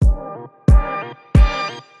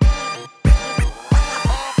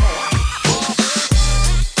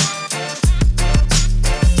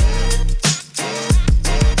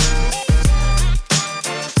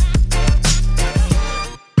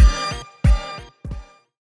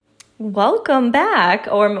Welcome back,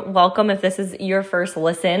 or welcome if this is your first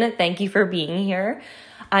listen. Thank you for being here.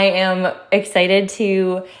 I am excited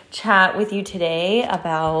to chat with you today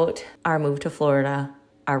about our move to Florida,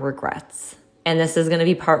 our regrets. And this is going to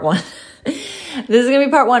be part one. This is going to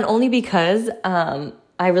be part one only because I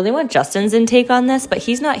really want Justin's intake on this, but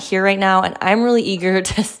he's not here right now, and I'm really eager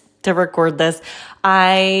to record this.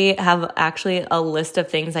 I have actually a list of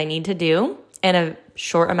things I need to do in a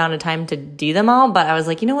short amount of time to do them all, but I was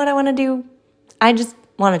like, you know what I want to do? I just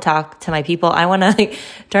want to talk to my people. I want to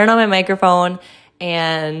turn on my microphone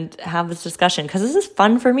and have this discussion because this is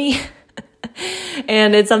fun for me.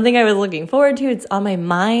 And it's something I was looking forward to. It's on my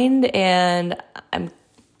mind, and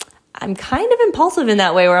I'm kind of impulsive in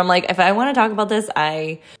that way where I'm like, if I want to talk about this,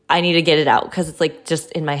 I need to get it out because it's like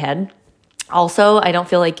just in my head. Also, I don't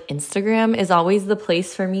feel like Instagram is always the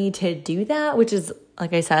place for me to do that, which is,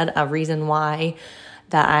 like I said, a reason why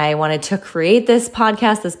that I wanted to create this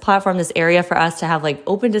podcast, this platform, this area for us to have like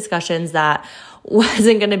open discussions that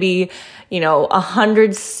wasn't going to be,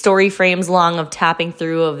 100 story frames long of tapping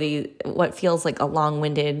through of what feels like a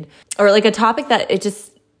long-winded or like a topic that it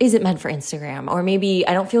just isn't meant for Instagram. Or maybe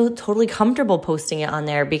I don't feel totally comfortable posting it on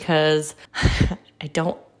there because I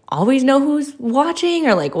don't always know who's watching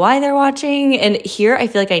or like why they're watching. And here I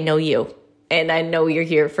feel like I know you. And I know you're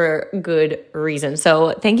here for good reason.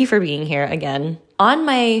 So thank you for being here again. On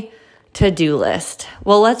my to-do list,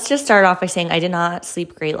 well, let's just start off by saying I did not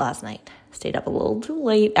sleep great last night. Stayed up a little too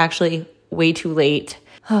late, actually way too late.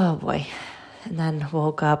 Oh boy. And then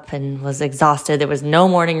woke up and was exhausted. There was no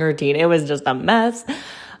morning routine. It was just a mess.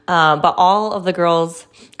 But all of the girls,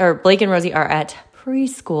 or Blake and Rosie, are at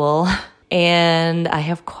preschool. And I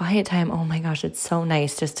have quiet time. Oh my gosh, it's so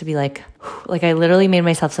nice just to be like I literally made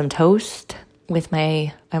myself some toast with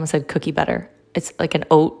I almost said cookie butter. It's like an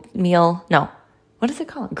oatmeal. No, what is it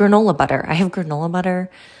called? Granola butter. I have granola butter.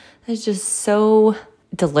 It's just so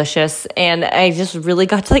delicious. And I just really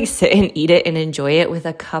got to sit and eat it and enjoy it with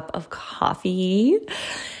a cup of coffee.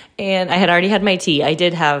 And I had already had my tea. I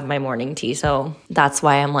did have my morning tea. So that's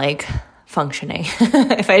why I'm functioning.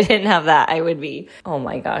 If I didn't have that, I would be, oh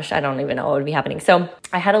my gosh, I don't even know what would be happening. So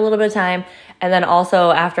I had a little bit of time. And then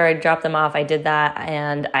also after I dropped them off, I did that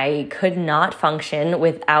and I could not function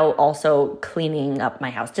without also cleaning up my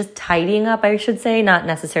house, just tidying up, I should say, not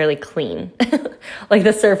necessarily clean. Like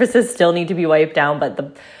the surfaces still need to be wiped down,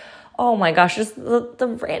 but oh my gosh, just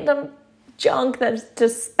the random junk that's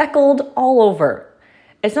just speckled all over.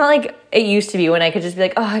 It's not like it used to be when I could just be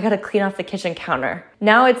like, oh, I got to clean off the kitchen counter.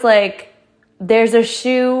 Now it's like, there's a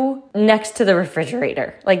shoe next to the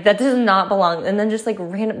refrigerator. That does not belong. And then just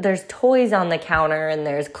random, there's toys on the counter and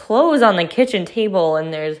there's clothes on the kitchen table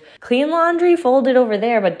and there's clean laundry folded over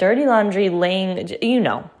there, but dirty laundry laying,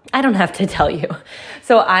 I don't have to tell you.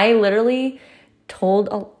 So I literally told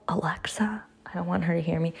Alexa, I don't want her to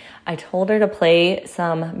hear me. I told her to play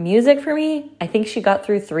some music for me. I think she got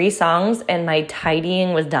through 3 songs and my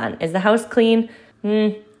tidying was done. Is the house clean?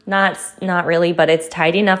 Not really, but it's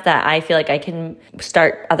tidy enough that I feel like I can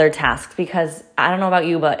start other tasks because I don't know about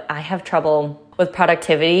you, but I have trouble with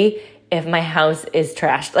productivity if my house is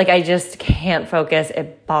trashed. I just can't focus.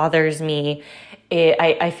 It bothers me.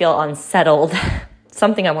 I feel unsettled.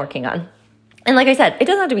 Something I'm working on. And like I said, it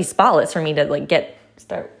doesn't have to be spotless for me to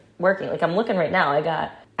start working. I'm looking right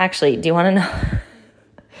now. Actually, do you want to know?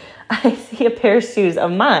 I see a pair of shoes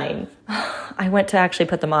of mine. I went to actually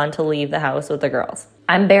put them on to leave the house with the girls.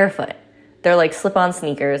 I'm barefoot. They're slip-on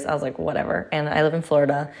sneakers. I was like, whatever. And I live in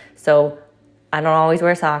Florida, so I don't always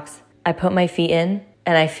wear socks. I put my feet in,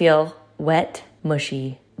 and I feel wet,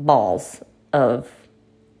 mushy balls I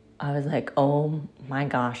was like, oh my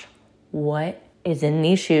gosh, what is in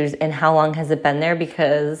these shoes, and how long has it been there?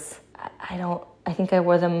 Because I think I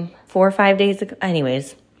wore them 4 or 5 days ago.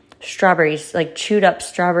 Anyways, strawberries, chewed up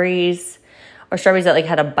strawberries, or strawberries that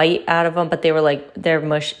had a bite out of them, but they were they're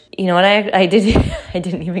mush. You know what I did? I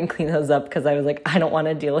didn't even clean those up because I was like, I don't want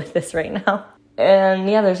to deal with this right now. And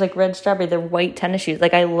yeah, there's red strawberry. They're white tennis shoes.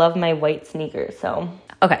 I love my white sneakers. So,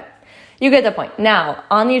 okay. You get the point. Now,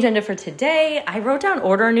 on the agenda for today, I wrote down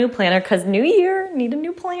order a new planner because new year, need a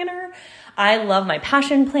new planner. I love my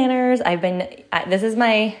passion planners.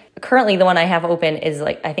 Currently the one I have open is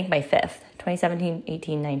I think my 5th, 2017,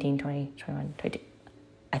 18, 19, 20, 21, 22.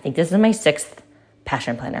 I think this is my 6th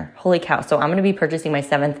passion planner. Holy cow. So I'm going to be purchasing my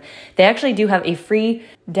 7th. They actually do have a free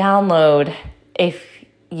download if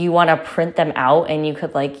you want to print them out and you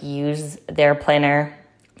could use their planner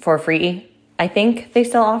for free. I think they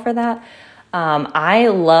still offer that. I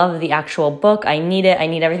love the actual book. I need it. I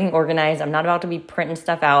need everything organized. I'm not about to be printing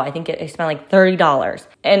stuff out. I think I spent $30.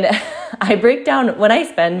 And I break down when I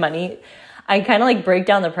spend money. I kind of like break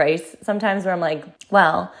down the price sometimes where I'm like,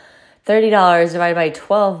 well, $30 divided by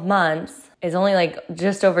 12 months is only like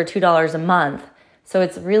just over $2 a month. So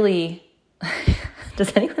it's really,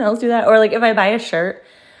 does anyone else do that? Or like if I buy a shirt,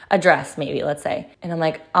 a dress maybe, let's say, and I'm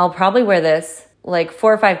like, I'll probably wear this like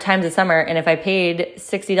 4 or 5 times a summer. And if I paid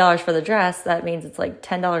 $60 for the dress, that means it's like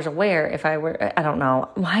 $10 a wear if I wear, I don't know.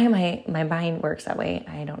 Why am my mind works that way?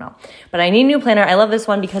 I don't know. But I need a new planner. I love this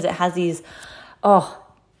one because it has these,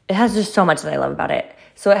 it has just so much that I love about it.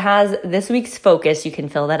 So it has this week's focus. You can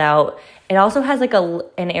fill that out. It also has like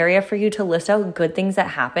an area for you to list out good things that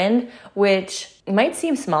happened, which might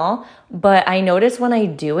seem small, but I notice when I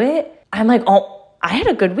do it, I'm like, oh, I had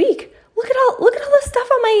a good week. Look at all the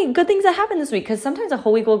stuff on my good things that happened this week. Because sometimes a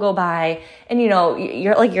whole week will go by and, you know,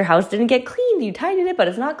 you're like, your house didn't get cleaned. You tidied it, but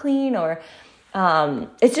it's not clean. Or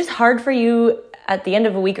it's just hard for you at the end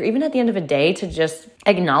of a week or even at the end of a day to just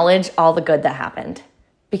acknowledge all the good that happened,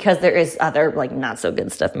 because there is other like not so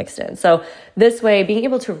good stuff mixed in. So this way, being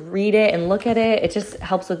able to read it and look at it, it just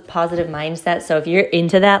helps with positive mindset. So if you're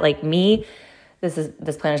into that, like me,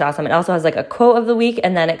 this plan is awesome. It also has like a quote of the week,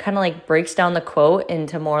 and then it kind of like breaks down the quote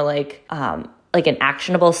into more like an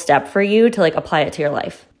actionable step for you to like apply it to your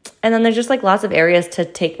life. And then there's just like lots of areas to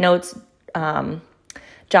take notes,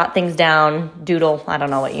 jot things down, doodle. I don't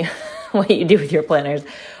know what you do with your planners,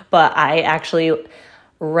 but I actually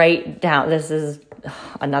write down. This is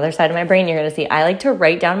another side of my brain you're going to see. I like to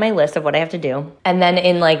write down my list of what I have to do. And then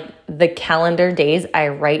in like the calendar days, I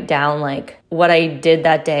write down like what I did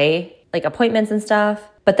that day, like appointments and stuff.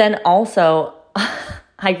 But then also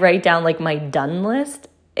I write down like my done list.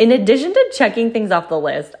 In addition to checking things off the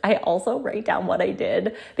list, I also write down what I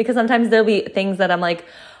did, because sometimes there'll be things that I'm like,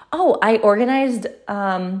 oh, I organized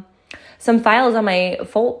some files on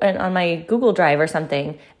my Google Drive or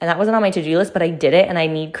something, and that wasn't on my to-do list, but I did it and I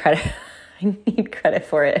need credit. I need credit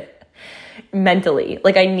for it mentally.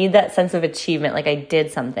 Like I need that sense of achievement, like I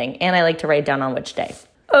did something, and I like to write down on which day.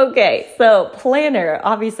 Okay, so planner,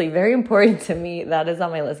 obviously very important to me. That is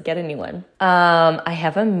on my list. Get a new one. I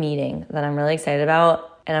have a meeting that I'm really excited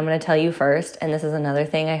about, and I'm going to tell you first. And this is another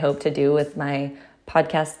thing I hope to do with my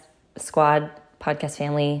podcast squad, podcast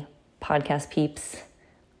family, podcast peeps.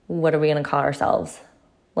 What are we going to call ourselves?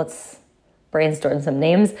 Let's brainstorm some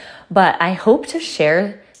names. But I hope to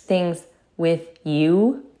share things with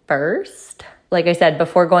you first. Like I said,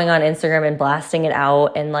 before going on Instagram and blasting it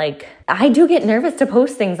out. And like, I do get nervous to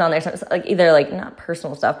post things on there. So it's like either like not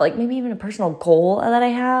personal stuff, but like maybe even a personal goal that I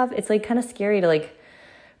have. It's like kind of scary to like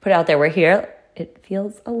put it out there. Where here, it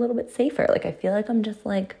feels a little bit safer. Like I feel like I'm just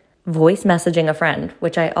like voice messaging a friend,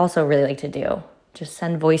 which I also really like to do. Just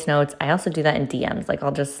send voice notes. I also do that in DMs. Like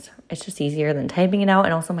it's just easier than typing it out.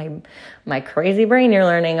 And also my crazy brain you're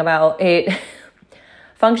learning about, it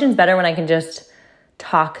functions better when I can just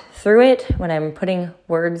talk through it. When I'm putting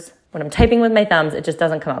words, when I'm typing with my thumbs, it just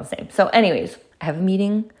doesn't come out the same. So anyways, I have a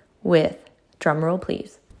meeting with, drumroll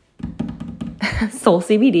please, Soul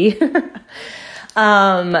CBD.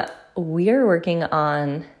 We are working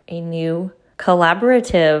on a new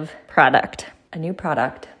collaborative product, a new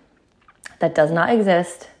product that does not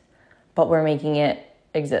exist, but we're making it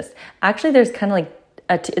exist. Actually, there's kind of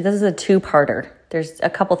like, this is a two-parter. There's a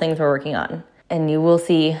couple things we're working on, and you will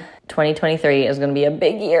see 2023 is going to be a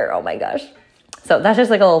big year. Oh my gosh. So that's just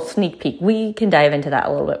like a little sneak peek. We can dive into that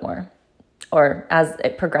a little bit more, or as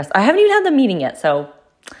it progresses. I haven't even had the meeting yet, so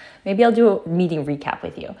maybe I'll do a meeting recap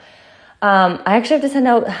with you. I actually have to send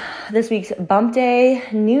out this week's Bump Day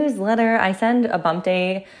newsletter. I send a Bump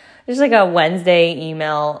Day, just like a Wednesday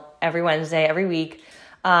email every Wednesday, every week.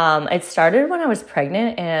 It started when I was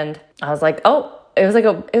pregnant, and I was like, it was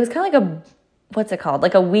kind of like a, what's it called?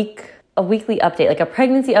 Like a weekly update, like a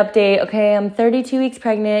pregnancy update. Okay, I'm 32 weeks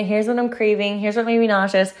pregnant. Here's what I'm craving. Here's what made me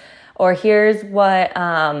nauseous. Or here's what,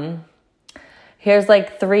 here's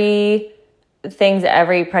like 3 things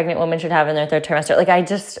every pregnant woman should have in their 3rd trimester. Like I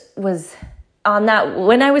just was on that,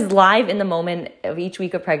 when I was live in the moment of each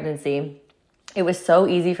week of pregnancy, it was so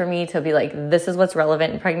easy for me to be like, this is what's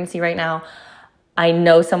relevant in pregnancy right now. I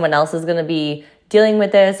know someone else is going to be dealing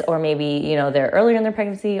with this, or maybe, they're earlier in their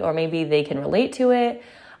pregnancy, or maybe they can relate to it.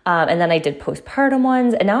 And then I did postpartum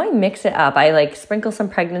ones, and now I mix it up. I like sprinkle some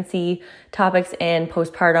pregnancy topics in,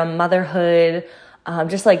 postpartum, motherhood,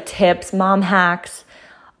 just like tips, mom hacks,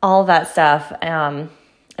 all that stuff. And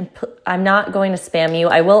I'm not going to spam you.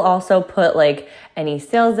 I will also put like any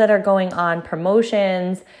sales that are going on,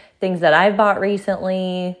 promotions, things that I've bought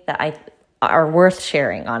recently that are worth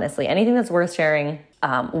sharing, honestly. Anything that's worth sharing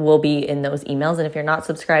will be in those emails. And if you're not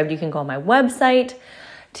subscribed, you can go on my website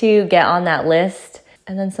to get on that list.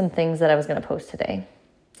 And then some things that I was going to post today.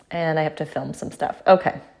 And I have to film some stuff.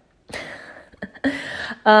 Okay.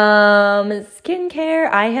 Skincare.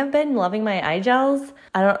 I have been loving my eye gels.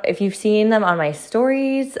 I don't if you've seen them on my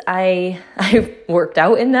stories. I've worked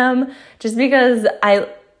out in them just because I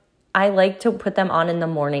like to put them on in the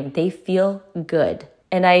morning. They feel good.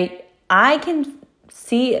 And I can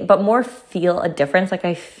see, but more feel a difference. Like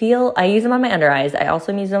I use them on my under eyes. I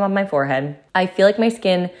also use them on my forehead. I feel like my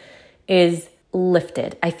skin is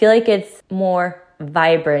lifted. I feel like it's more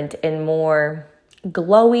vibrant and more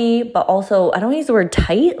glowy, but also I don't use the word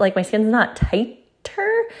tight. Like my skin's not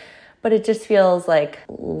tighter, but it just feels like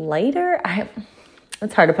lighter.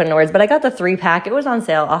 It's hard to put into words, but I got the 3-pack. It was on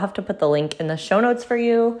sale. I'll have to put the link in the show notes for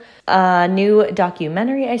you. A new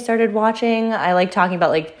documentary I started watching. I like talking about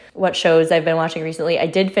like what shows I've been watching recently. I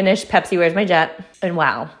did finish Pepsi Where's My Jet, and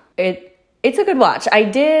wow, it's a good watch.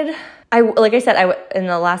 Like I said, in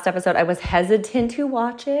the last episode, I was hesitant to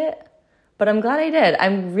watch it, but I'm glad I did.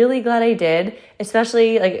 I'm really glad I did,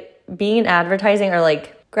 especially like being in advertising or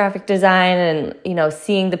like graphic design and, you know,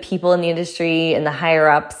 seeing the people in the industry and the higher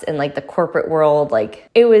ups and like the corporate world. Like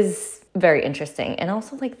it was very interesting. And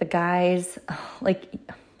also like the guys, like,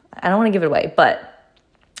 I don't want to give it away, but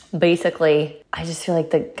basically I just feel like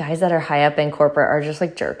the guys that are high up in corporate are just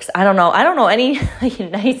like jerks. I don't know any like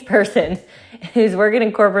nice person who's working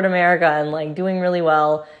in corporate America and like doing really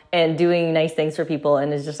well and doing nice things for people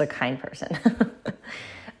and is just a kind person.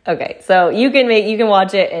 Okay, so you can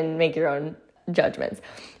watch it and make your own judgments.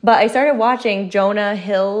 But I started watching, Jonah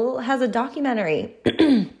Hill has a documentary.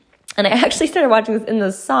 And I actually started watching this in the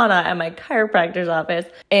sauna at my chiropractor's office.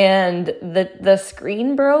 And the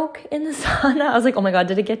screen broke in the sauna. I was like, oh my God,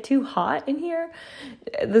 did it get too hot in here?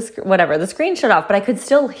 The screen shut off, but I could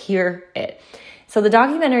still hear it. So the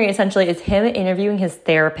documentary essentially is him interviewing his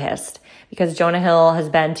therapist, because Jonah Hill has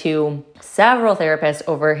been to several therapists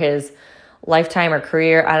over his lifetime or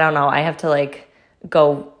career. I don't know. I have to like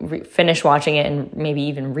go finish watching it and maybe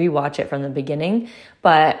even rewatch it from the beginning.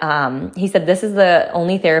 But he said this is the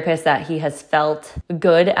only therapist that he has felt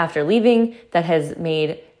good after leaving, that has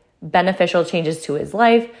made beneficial changes to his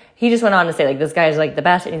life. He just went on to say like this guy is like the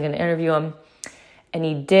best and he's going to interview him. And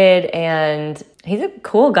he did. And he's a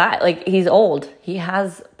cool guy. Like he's old. He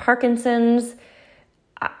has Parkinson's.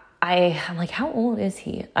 I'm like, how old is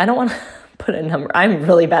he? I don't want to put a number. I'm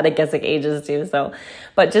really bad at guessing ages too. So,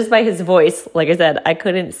 but just by his voice, like I said, I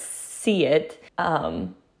couldn't see it.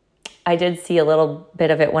 I did see a little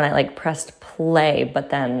bit of it when I like pressed play, but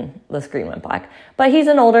then the screen went black. But he's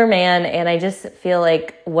an older man, and I just feel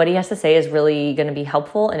like what he has to say is really going to be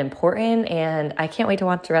helpful and important, and I can't wait to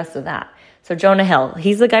watch the rest of that. So Jonah Hill,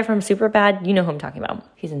 he's the guy from Superbad. You know who I'm talking about.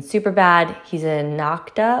 He's in Superbad. He's in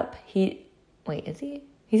Knocked Up. Is he?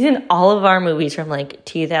 He's in all of our movies from like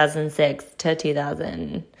 2006 to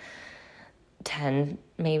 2010,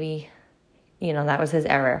 maybe. You know, that was his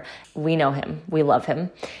era. We know him. We love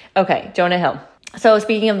him. Okay, Jonah Hill. So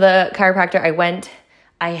speaking of the chiropractor,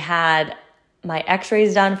 I had my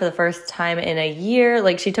x-rays done for the first time in a year.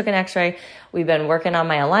 Like she took an x-ray. We've been working on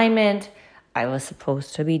my alignment. I was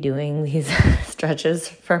supposed to be doing these stretches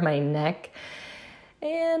for my neck,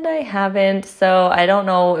 and I haven't. So I don't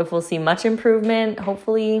know if we'll see much improvement.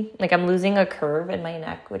 Hopefully, like I'm losing a curve in my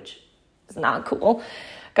neck, which is not cool.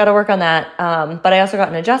 Got to work on that. But I also got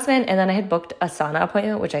an adjustment, and then I had booked a sauna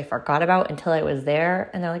appointment, which I forgot about until I was there.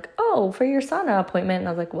 And they're like, oh, for your sauna appointment. And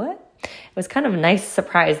I was like, what? It was kind of a nice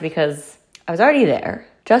surprise because I was already there.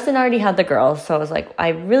 Justin already had the girls. So I was like, I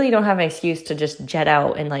really don't have an excuse to just jet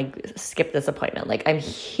out and like skip this appointment. Like I'm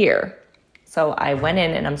here. So I went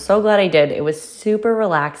in, and I'm so glad I did. It was super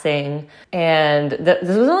relaxing. And this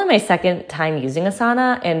was only my second time using a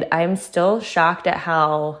sauna, and I'm still shocked at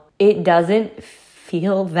how it doesn't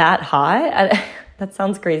feel that hot. That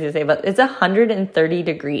sounds crazy to say, but it's 130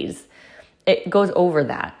 degrees. It goes over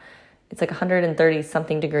that. It's like 130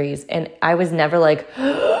 something degrees. And I was never like,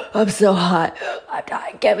 oh, I'm so hot, I'm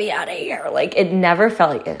dying, get me out of here. Like it never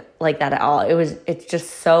felt like that at all. It's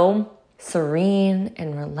just so serene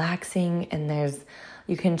and relaxing. And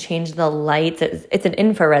you can change the lights. It's an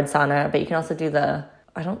infrared sauna, but you can also do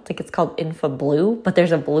I don't think it's called infra blue, but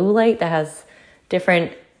there's a blue light that has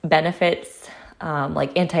different benefits.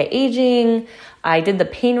 Like anti-aging. I did the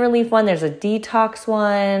pain relief one. There's a detox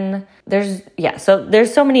one. There's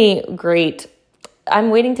so many great, I'm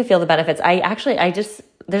waiting to feel the benefits.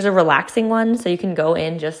 There's a relaxing one. So you can go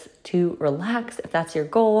in just to relax if that's your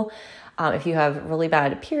goal. If you have really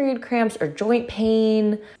bad period cramps or joint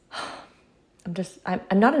pain,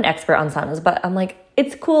 I'm not an expert on saunas, but I'm like,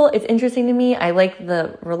 it's cool. It's interesting to me. I like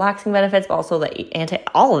the relaxing benefits, but also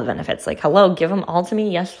all of the benefits. Like, hello, give them all to me.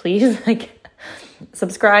 Yes, please. Like,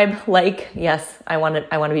 subscribe, yes, I want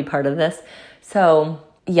to be part of this. So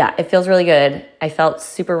yeah, it feels really good. I felt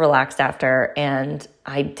super relaxed after, and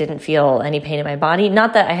I didn't feel any pain in my body.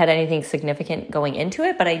 Not that I had anything significant going into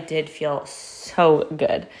it, but I did feel so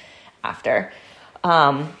good after.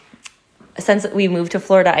 Since we moved to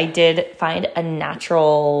Florida, I did find a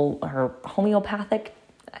natural or homeopathic,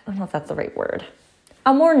 I don't know if that's the right word,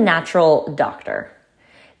 a more natural doctor.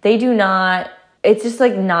 They do not, it's just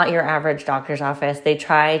like not your average doctor's office. They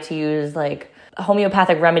try to use like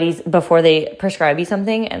homeopathic remedies before they prescribe you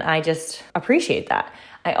something, and I just appreciate that.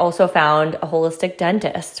 I also found a holistic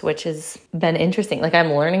dentist, which has been interesting. Like,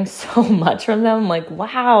 I'm learning so much from them. I'm like,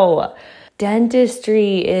 wow,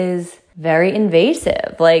 dentistry is very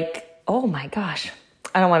invasive. Like, oh my gosh.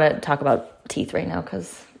 I don't want to talk about teeth right now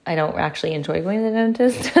because I don't actually enjoy going to the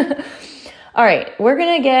dentist. All right, we're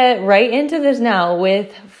going to get right into this now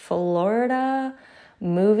with Florida,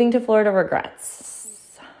 moving to Florida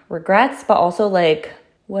regrets. Regrets, but also like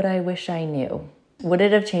what I wish I knew. Would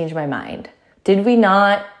it have changed my mind? Did we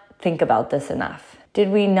not think about this enough? Did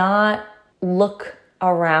we not look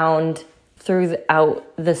around throughout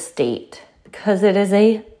the state? Because it is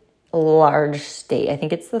a large state. I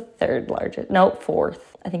think it's the third largest. No,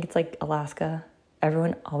 fourth. I think it's like Alaska.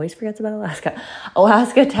 Everyone always forgets about Alaska.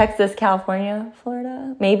 Alaska, Texas, California,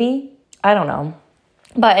 Florida, maybe. I don't know.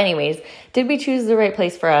 But anyways, did we choose the right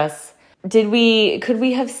place for us? Could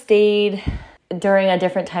we have stayed during a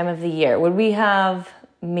different time of the year? Would we have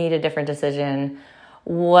made a different decision?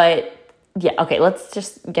 Okay, let's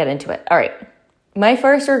just get into it. All right. My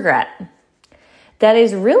first regret, that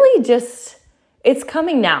is really just, it's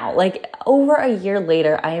coming now. Like, over a year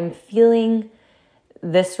later, I am feeling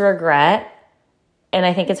this regret, and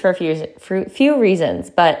I think it's for a few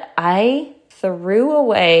reasons, but I threw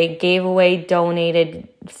away, gave away, donated,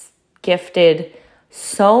 gifted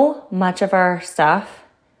so much of our stuff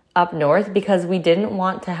up north because we didn't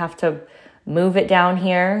want to have to move it down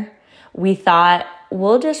here. We thought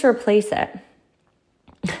we'll just replace it.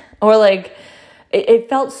 Or like, it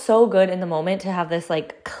felt so good in the moment to have this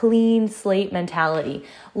like clean slate mentality.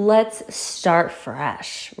 Let's start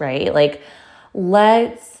fresh, right? Like,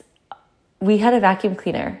 we had a vacuum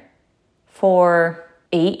cleaner for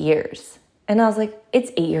 8 years. And I was like,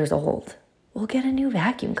 it's 8 years old. We'll get a new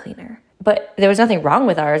vacuum cleaner. But there was nothing wrong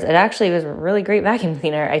with ours. It actually was a really great vacuum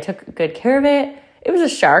cleaner. I took good care of it. It was a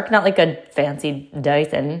Shark, not like a fancy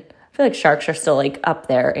Dyson. I feel like Sharks are still like up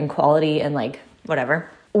there in quality and like whatever.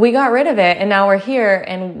 We got rid of it, and now we're here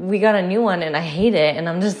and we got a new one, and I hate it. And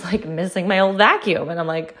I'm just like missing my old vacuum. And I'm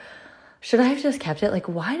like, should I have just kept it? Like,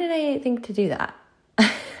 why did I think to do that?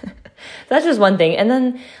 That's just one thing. And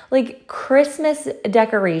then like Christmas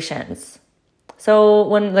decorations. So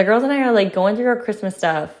when the girls and I are like going through our Christmas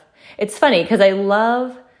stuff, it's funny because I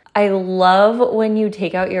love when you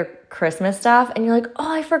take out your Christmas stuff and you're like,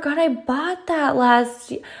 oh, I forgot I bought that last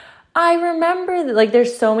year. I remember that. Like,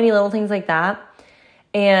 there's so many little things like that.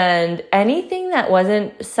 And anything that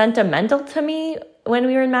wasn't sentimental to me when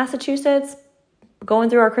we were in Massachusetts, going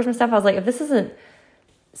through our Christmas stuff, I was like, if this isn't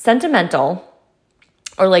sentimental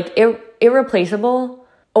or like irreplaceable,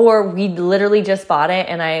 or we literally just bought it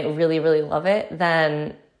and I really, really love it,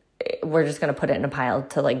 then we're just going to put it in a pile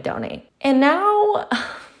to like donate. And now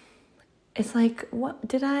it's like, what,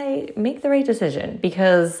 did I make the right decision?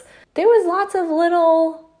 Because there was lots of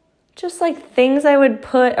little just like things I would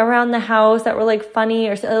put around the house that were like funny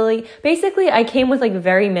or silly. Basically, I came with like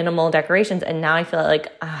very minimal decorations, and now I feel like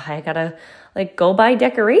I gotta like go buy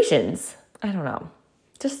decorations. I don't know,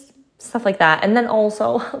 just stuff like that. And then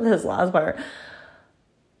also this last part,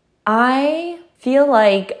 I feel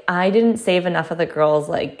like I didn't save enough of the girls'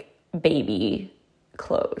 like baby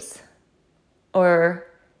clothes or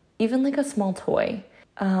even like a small toy.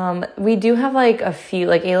 We do have like a few,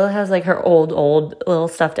 like Ayla has like her old little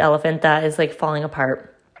stuffed elephant that is like falling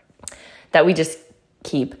apart that we just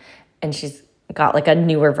keep. And she's got like a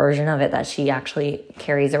newer version of it that she actually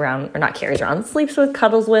carries around, or not carries around, sleeps with,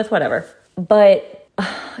 cuddles with, whatever. But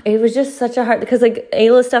it was just such a hard, because like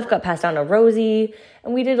Ayla's stuff got passed down to Rosie,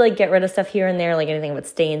 and we did like get rid of stuff here and there, like anything with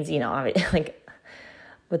stains, you know, like,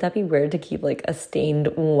 would that be weird to keep like a stained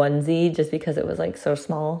onesie just because it was like so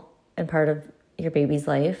small and part of your baby's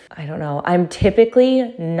life? I don't know. I'm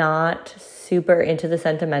typically not super into the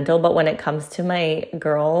sentimental, but when it comes to my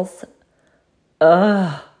girls,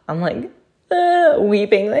 I'm like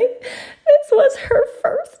weeping. Like, this was her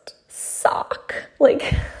first sock.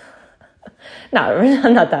 Like, not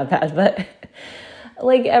that bad, but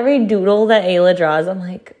like every doodle that Ayla draws, I'm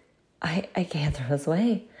like, I can't throw this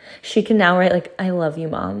away. She can now write like, I love you,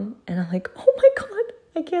 Mom. And I'm like, oh my God,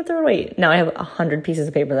 I can't throw it away. Now I have 100 pieces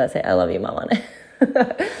of paper that say, I love you, Mom, on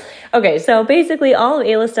it. Okay, so basically all of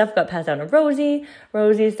Ayla's stuff got passed down to Rosie.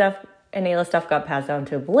 Rosie's stuff and Ayla's stuff got passed down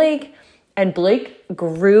to Blake. And Blake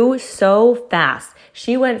grew so fast.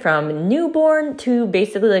 She went from newborn to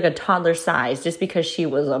basically like a toddler size just because she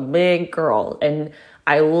was a big girl. And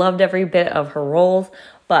I loved every bit of her roles,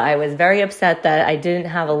 but I was very upset that I didn't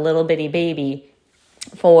have a little bitty baby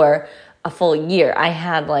for a full year. I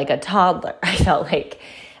had like a toddler. I felt like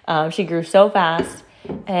she grew so fast.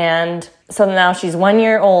 And so now she's 1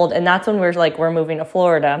 year old, and that's when we're moving to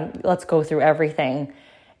Florida. Let's go through everything.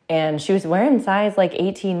 And she was wearing size like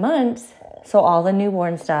 18 months. So all the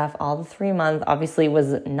newborn stuff, all the 3 month obviously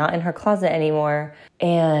was not in her closet anymore.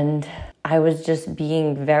 And I was just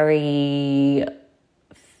being very,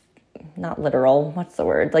 not literal, what's the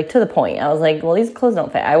word? Like to the point. I was like, well, these clothes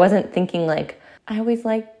don't fit. I wasn't thinking like, I always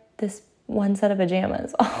liked this one set of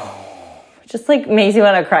pajamas. Oh, it just like makes me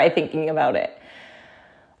want to cry thinking about it.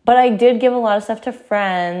 But I did give a lot of stuff to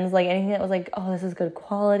friends, like anything that was like, oh, this is good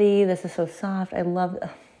quality. This is so soft. I love it.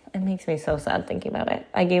 It makes me so sad thinking about it.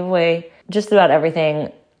 I gave away just about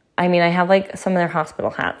everything. I mean, I have like some of their hospital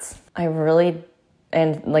hats.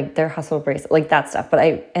 And like their hospital bracelet, like that stuff. But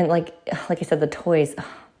like I said, the toys.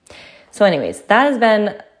 So anyways, that has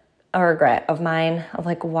been a regret of mine of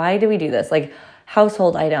like, why do we do this? Like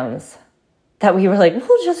household items that we were like,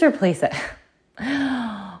 we'll just replace it.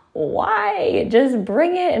 Why? Just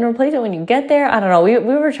bring it and replace it when you get there. I don't know. We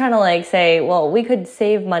were trying to like say, well, we could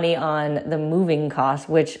save money on the moving cost,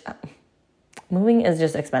 which moving is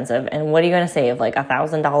just expensive. And what are you going to save? Like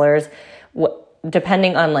 $1,000?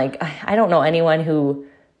 Depending on like, I don't know anyone who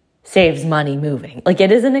saves money moving. Like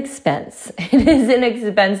it is an expense. It is an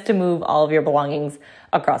expense to move all of your belongings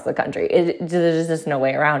across the country. There's just no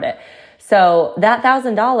way around it. So that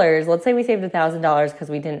 $1,000, let's say we saved $1,000 because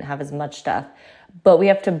we didn't have as much stuff. But we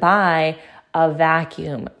have to buy a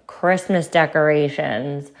vacuum, Christmas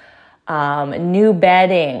decorations, new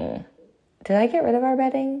bedding. Did I get rid of our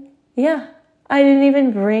bedding? Yeah. I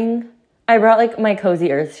brought like my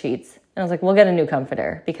Cozy Earth sheets. And I was like, we'll get a new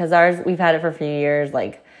comforter because ours, we've had it for a few years.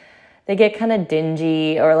 Like they get kind of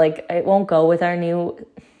dingy or like it won't go with our new,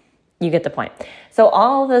 you get the point. So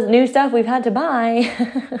all the new stuff we've had to buy,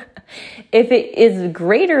 if it is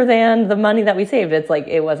greater than the money that we saved, it's like,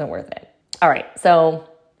 it wasn't worth it. All right, so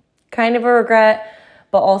kind of a regret,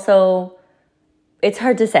 but also it's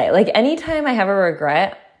hard to say. Like anytime I have a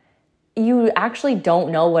regret, you actually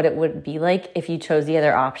don't know what it would be like if you chose the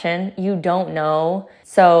other option. You don't know.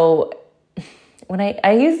 So when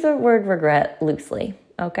I use the word regret loosely,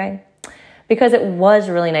 okay? Because it was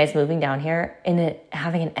really nice moving down here and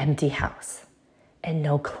having an empty house and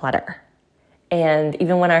no clutter. And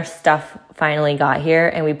even when our stuff finally got here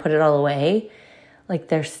and we put it all away, like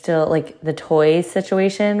there's still like the toys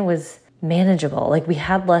situation was manageable. Like we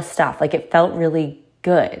had less stuff. Like it felt really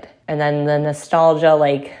good. And then the nostalgia,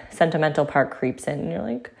 like sentimental part creeps in and you're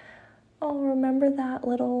like, oh, remember that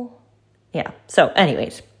little, yeah. So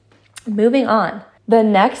anyways, moving on. The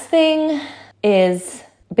next thing is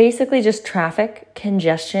basically just traffic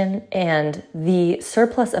congestion and the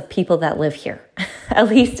surplus of people that live here, at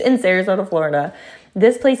least in Sarasota, Florida.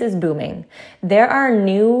 This place is booming. There are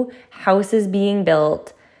new houses being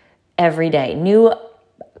built every day, new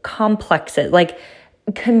complexes, like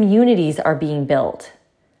communities are being built.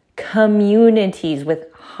 Communities with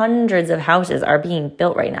hundreds of houses are being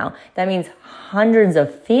built right now. That means hundreds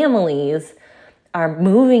of families are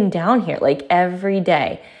moving down here like every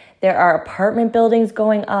day. There are apartment buildings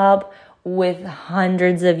going up with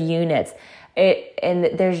hundreds of units. And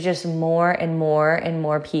there's just more and more and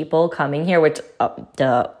more people coming here, which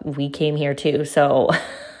we came here too. So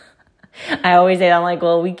I always say that, I'm like,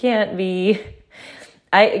 well, we can't be,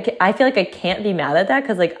 I feel like I can't be mad at that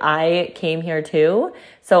because like I came here too.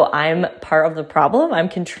 So I'm part of the problem. I'm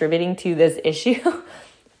contributing to this issue.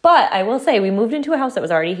 But I will say we moved into a house that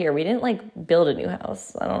was already here. We didn't like build a new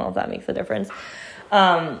house. I don't know if that makes a difference.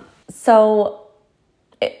 So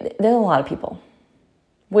there's a lot of people,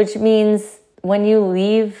 which means when you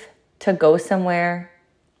leave to go somewhere,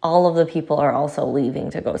 all of the people are also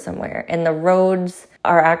leaving to go somewhere. And the roads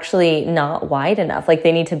are actually not wide enough. Like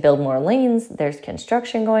they need to build more lanes. There's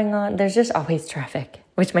construction going on. There's just always traffic,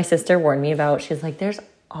 which my sister warned me about. She's like, there's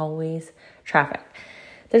always traffic.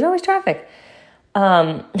 There's always traffic.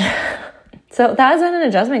 So that has been an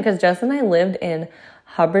adjustment because Justin and I lived in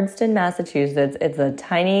Hubbardston, Massachusetts. It's a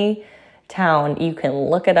tiny town. You can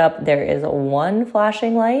look it up. There is one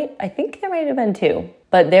flashing light. I think there might have been two,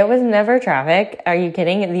 but there was never traffic. Are you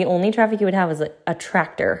kidding? The only traffic you would have was a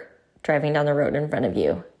tractor driving down the road in front of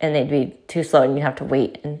you, and they'd be too slow and you'd have to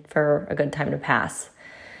wait for a good time to pass.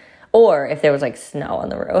 Or if there was like snow on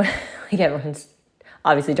the road, like everyone's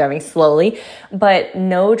obviously driving slowly, but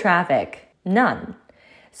no traffic, none.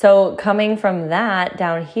 So coming from that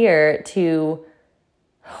down here to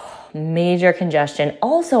major congestion.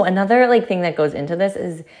 Also, another like thing that goes into this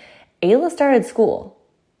is Ayla started school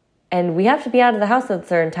and we have to be out of the house at a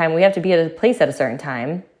certain time. We have to be at a place at a certain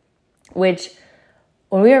time, which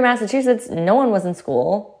when we were in Massachusetts, no one was in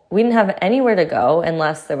school. We didn't have anywhere to go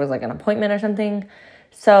unless there was like an appointment or something.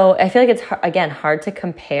 So I feel like it's, again, hard to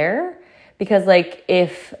compare because like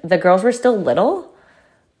if the girls were still little,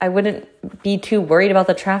 I wouldn't be too worried about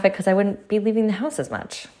the traffic because I wouldn't be leaving the house as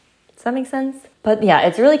much. Does that make sense? But yeah,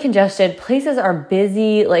 it's really congested. Places are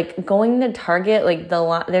busy. Like going to Target, like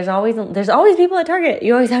there's always people at Target.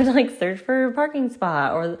 You always have to like search for a parking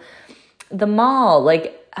spot or the mall.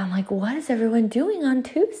 Like I'm like, what is everyone doing on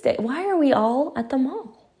Tuesday? Why are we all at the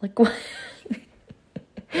mall? Like what?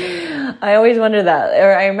 I always wonder that.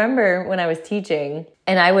 Or I remember when I was teaching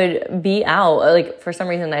and I would be out, like for some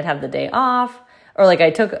reason I'd have the day off or like I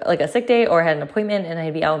took like a sick day or had an appointment and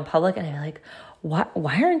I'd be out in public and I'd be like,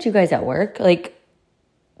 why aren't you guys at work? Like,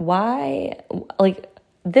 why, like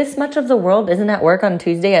this much of the world isn't at work on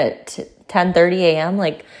Tuesday at 10:30 a.m.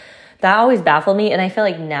 Like that always baffled me. And I feel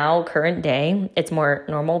like now current day, it's more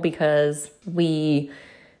normal because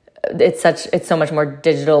it's so much more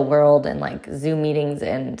digital world and like Zoom meetings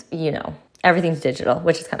and, you know, everything's digital,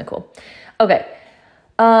 which is kind of cool. Okay.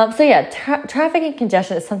 So yeah, traffic and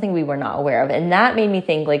congestion is something we were not aware of. And that made me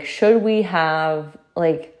think like, should we have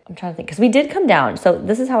like, I'm trying to think, because we did come down. So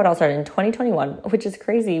this is how it all started in 2021, which is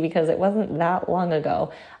crazy because it wasn't that long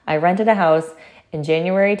ago. I rented a house in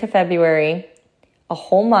January to February, a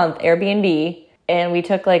whole month Airbnb, and we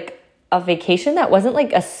took like a vacation that wasn't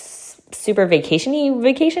like a super vacation-y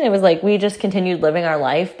vacation. It was like we just continued living our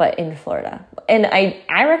life, but in Florida. And I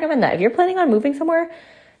recommend that. If you're planning on moving somewhere,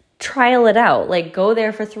 trial it out. Like go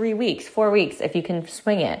there for 3 weeks, 4 weeks, if you can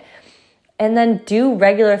swing it. And then do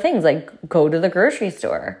regular things like go to the grocery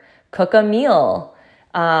store, cook a meal,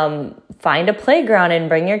 find a playground and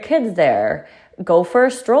bring your kids there, go for a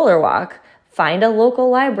stroller walk, find a local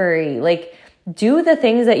library, like do the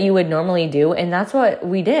things that you would normally do. And that's what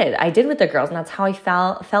we did. I did with the girls. And that's how I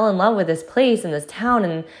fell in love with this place and this town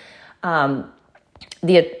and I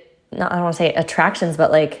don't want to say attractions, but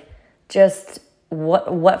like just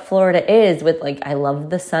what Florida is with like, I love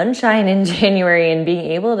the sunshine in January and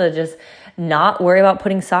being able to just not worry about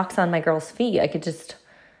putting socks on my girls' feet. I could just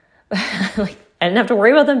like, I didn't have to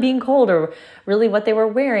worry about them being cold or really what they were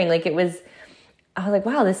wearing. Like I was like,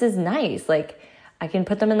 wow, this is nice. Like I can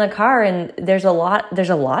put them in the car and there's a lot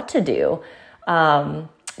to do. But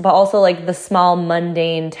also like the small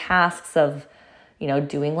mundane tasks of, you know,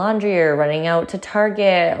 doing laundry or running out to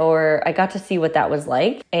Target, or I got to see what that was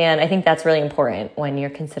like. And I think that's really important when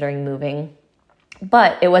you're considering moving.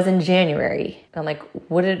 But it was in January. I'm like,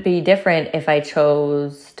 would it be different if I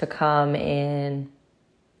chose to come in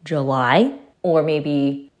July or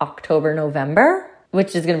maybe October, November?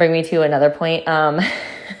 Which is going to bring me to another point.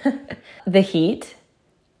 The heat.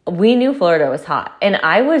 We knew Florida was hot and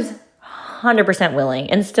I was 100%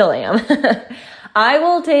 willing and still am. I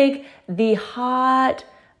will take the hot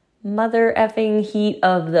mother effing heat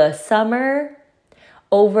of the summer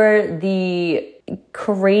over the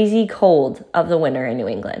crazy cold of the winter in New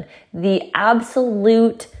England. The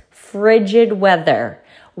absolute frigid weather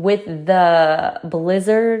with the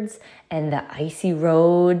blizzards and the icy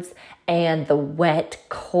roads and the wet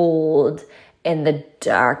cold and the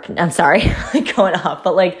dark. I'm sorry, like going off,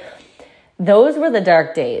 but like those were the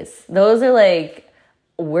dark days. Those are like,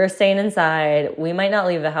 we're staying inside. We might not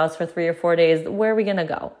leave the house for 3 or 4 days. Where are we going to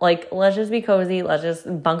go? Like, let's just be cozy. Let's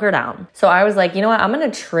just bunker down. So I was like, you know what? I'm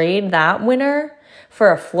going to trade that winter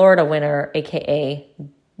for a Florida winter, AKA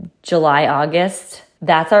July, August.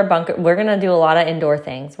 That's our bunker. We're going to do a lot of indoor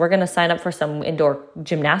things. We're going to sign up for some indoor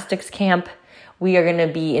gymnastics camp. We are going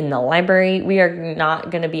to be in the library. We are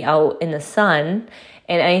not going to be out in the sun.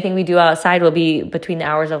 And anything we do outside will be between the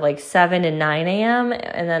hours of like 7 and 9 a.m.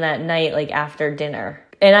 And then at night, like after dinner.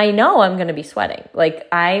 And I know I'm going to be sweating. Like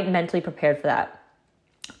I mentally prepared for that.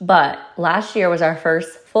 But last year was our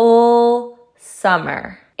first full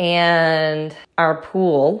summer. And our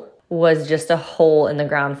pool was just a hole in the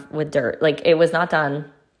ground with dirt. Like it was not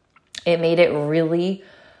done. It made it really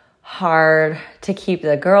hard to keep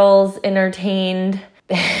the girls entertained.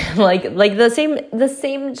 like the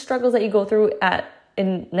same struggles that you go through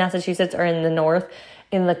in Massachusetts or in the north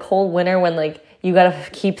in the cold winter when like you got to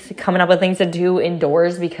keep coming up with things to do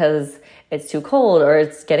indoors because it's too cold or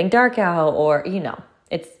it's getting dark out or, you know,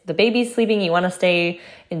 it's the baby's sleeping. You want to stay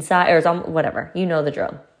inside or whatever, you know the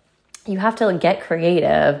drill. You have to get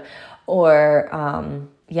creative or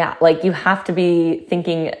yeah, like you have to be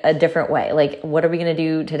thinking a different way. Like, what are we going to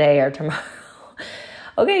do today or tomorrow?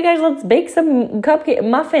 Okay, guys, let's bake some cupcake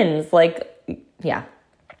muffins. Like, yeah.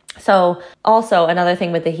 So also another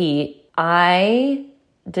thing with the heat, I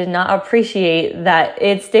did not appreciate that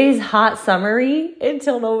it stays hot summery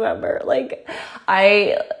until November. Like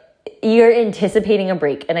you're anticipating a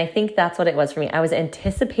break. And I think that's what it was for me. I was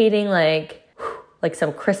anticipating like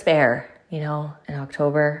some crisp air, in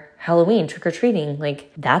October, Halloween, trick-or-treating.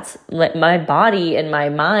 Like that's like my body and my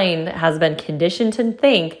mind has been conditioned to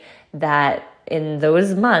think that in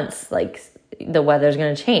those months, like the weather's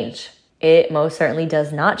going to change. It most certainly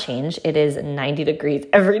does not change. It is 90 degrees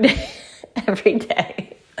every day, every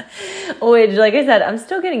day. Which, like I said, I'm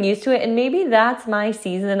still getting used to it. And maybe that's my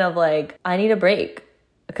season of like, I need a break.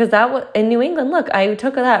 Because that was in New England. Look, I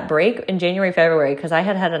took that break in January, February, because I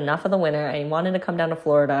had enough of the winter. I wanted to come down to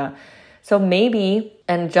Florida. So maybe,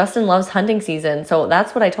 and Justin loves hunting season. So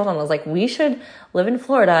that's what I told him. I was like, we should live in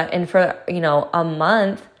Florida and for, a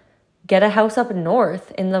month, get a house up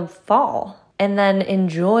north in the fall and then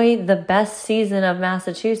enjoy the best season of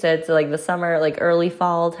Massachusetts, like the summer, like early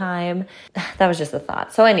fall time. That was just a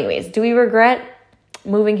thought. So anyways, do we regret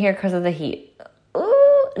moving here because of the heat?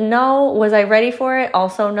 Ooh, no. Was I ready for it?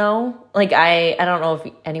 Also no. Like I don't know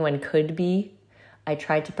if anyone could be. I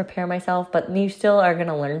tried to prepare myself, but you still are going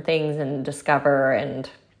to learn things and discover, and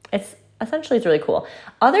it's really cool.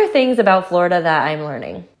 Other things about Florida that I'm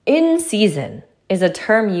learning. In season is a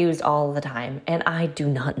term used all the time, and I do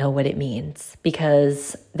not know what it means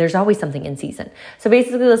because there's always something in season. So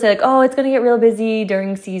basically they'll say like, oh, it's going to get real busy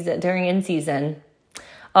during in season.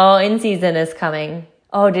 Oh, in season is coming.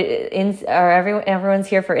 Oh, everyone's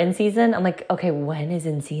here for in season? I'm like, okay, when is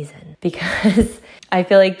in season? Because I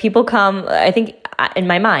feel like people come, I think in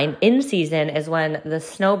my mind, in season is when the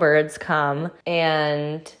snowbirds come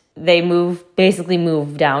and they basically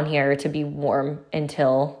move down here to be warm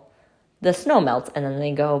until the snow melts and then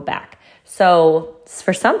they go back. So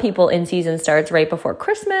for some people, in season starts right before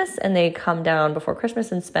Christmas and they come down before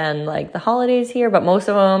Christmas and spend like the holidays here. But most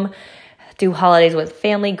of them do holidays with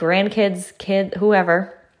family, grandkids,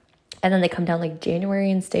 whoever. And then they come down like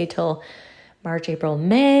January and stay till March, April,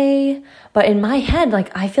 May. But in my head,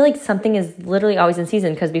 like I feel like something is literally always in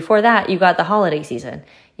season because before that, you got the holiday season.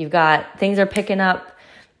 You've got things are picking up.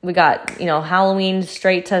 We got, Halloween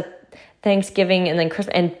straight to Thanksgiving and then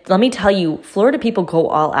Christmas. And let me tell you, Florida people go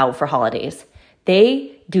all out for holidays.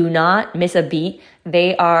 They do not miss a beat.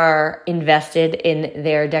 They are invested in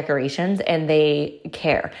their decorations and they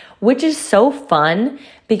care, which is so fun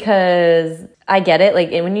because I get it.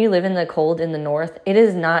 Like when you live in the cold in the north, it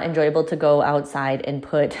is not enjoyable to go outside and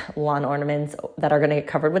put lawn ornaments that are going to get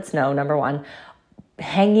covered with snow, number one,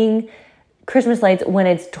 hanging Christmas lights when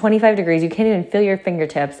it's 25 degrees. You can't even feel your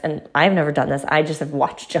fingertips. And I've never done this. I just have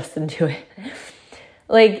watched Justin do it.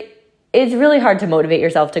 Like, it's really hard to motivate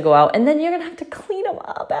yourself to go out. And then you're going to have to clean them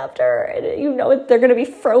up after. And they're going to be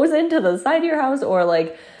frozen to the side of your house. Or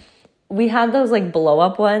like, we had those like blow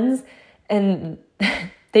up ones and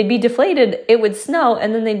they'd be deflated. It would snow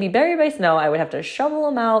and then they'd be buried by snow. I would have to shovel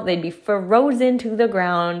them out. They'd be frozen to the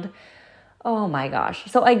ground. Oh my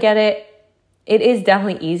gosh. So I get it. It is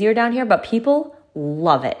definitely easier down here, but people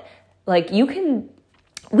love it. Like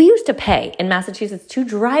we used to pay in Massachusetts to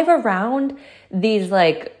drive around these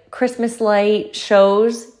like Christmas light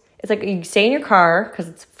shows. It's like you stay in your car because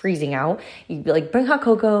it's freezing out. You like bring hot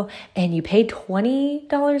cocoa and you pay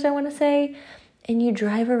 $20, I want to say, and you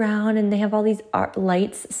drive around and they have all these art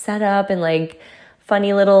lights set up and like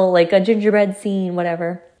funny little like a gingerbread scene,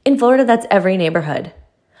 whatever. In Florida, that's every neighborhood.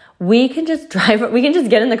 We can just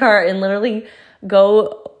get in the car and literally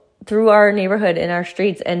go through our neighborhood in our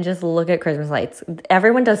streets and just look at Christmas lights.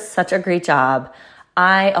 Everyone does such a great job.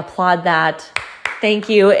 I applaud that. Thank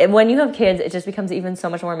you. And when you have kids, it just becomes even so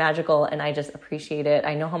much more magical and I just appreciate it.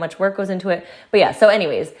 I know how much work goes into it. But yeah, so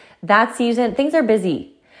anyways, that season, things are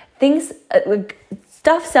busy.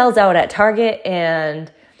 Stuff sells out at Target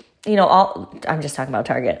and I'm just talking about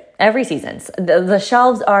Target. Every season, the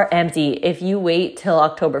shelves are empty if you wait till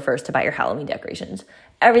October 1st to buy your Halloween decorations.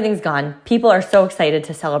 Everything's gone. People are so excited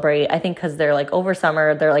to celebrate. I think because they're like over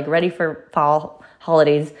summer, they're like ready for fall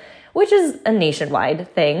holidays, which is a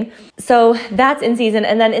nationwide thing. So that's in season.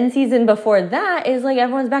 And then in season before that is like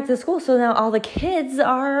everyone's back to school. So now all the kids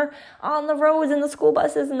are on the roads and the school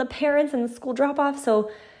buses and the parents and the school drop-off.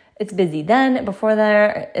 So it's busy then. Before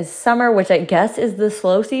there is summer, which I guess is the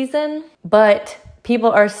slow season, but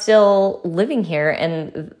people are still living here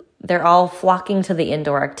and they're all flocking to the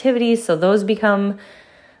indoor activities. So those become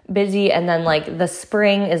busy. And then like the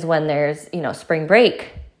spring is when there's, spring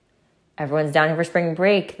break. everyone's down here for spring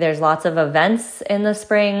break. There's lots of events in the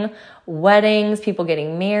spring, weddings, people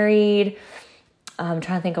getting married. I'm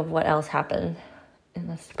trying to think of what else happened in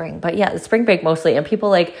the spring. But yeah, the spring break mostly. And people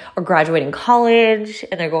like are graduating college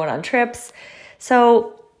and they're going on trips.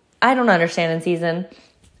 So I don't understand in season.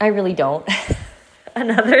 I really don't.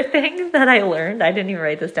 Another thing that I learned, I didn't even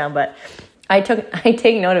write this down, but I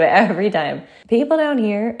take note of it every time. People down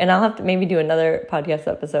here, and I'll have to maybe do another podcast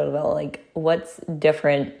episode about like what's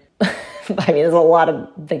different. I mean, there's a lot of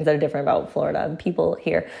things that are different about Florida and people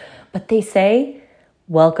here, but they say,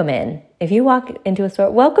 welcome in. If you walk into a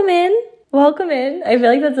store, welcome in, welcome in. I feel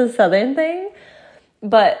like that's a Southern thing.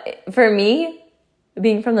 But for me,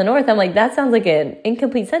 being from the North, I'm like, that sounds like an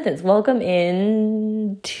incomplete sentence. Welcome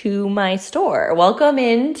in to my store. Welcome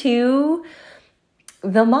into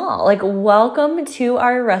the mall. Like, welcome to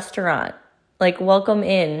our restaurant. Like, welcome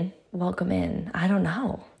in. Welcome in. I don't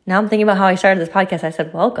know. Now I'm thinking about how I started this podcast. I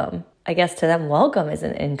said welcome. I guess to them, welcome is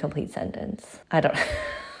an incomplete sentence. I don't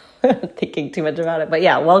I'm thinking too much about it. But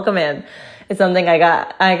yeah, welcome in. It's something I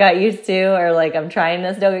got used to, or like I'm trying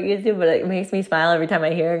to still get used to, but it makes me smile every time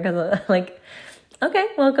I hear it because I'm like, okay,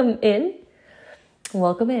 welcome in.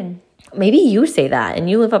 Welcome in. Maybe you say that and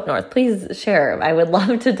you live up north. Please share. I would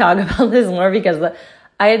love to talk about this more because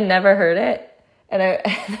I had never heard it. And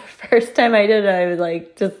the first time I did it, I was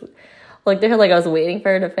like, just looked at her like I was waiting for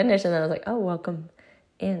her to finish. And then I was like, oh, welcome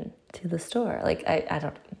in to the store. Like, I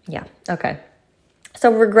don't, yeah. Okay.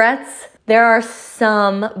 So regrets, there are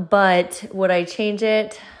some, but would I change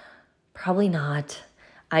it? Probably not.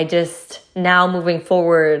 I just, now moving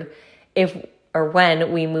forward, if or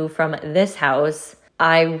when we move from this house,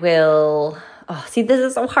 I will, see, this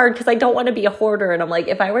is so hard because I don't want to be a hoarder. And I'm like,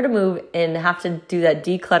 if I were to move and have to do that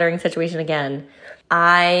decluttering situation again,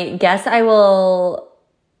 I guess I will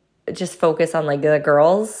just focus on like the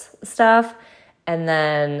girls' stuff and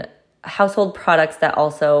then household products that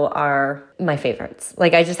also are my favorites.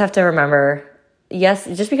 Like, I just have to remember, yes,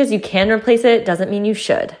 just because you can replace it doesn't mean you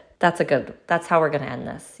should. That's how we're going to end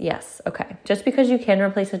this. Yes. Okay. Just because you can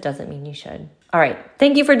replace it doesn't mean you should. All right.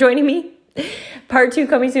 Thank you for joining me. Part 2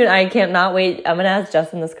 coming soon. I cannot wait. I'm going to ask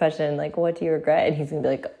Justin this question. Like, what do you regret? And he's going to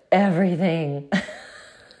be like, everything.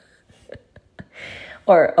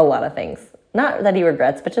 Or a lot of things. Not that he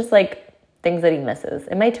regrets, but just like things that he misses.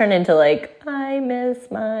 It might turn into like, I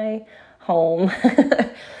miss my home.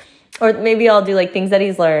 Or maybe I'll do like things that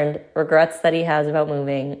he's learned, regrets that he has about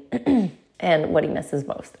moving, and what he misses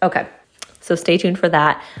most. Okay. So stay tuned for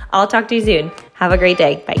that. I'll talk to you soon. Have a great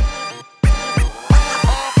day. Bye.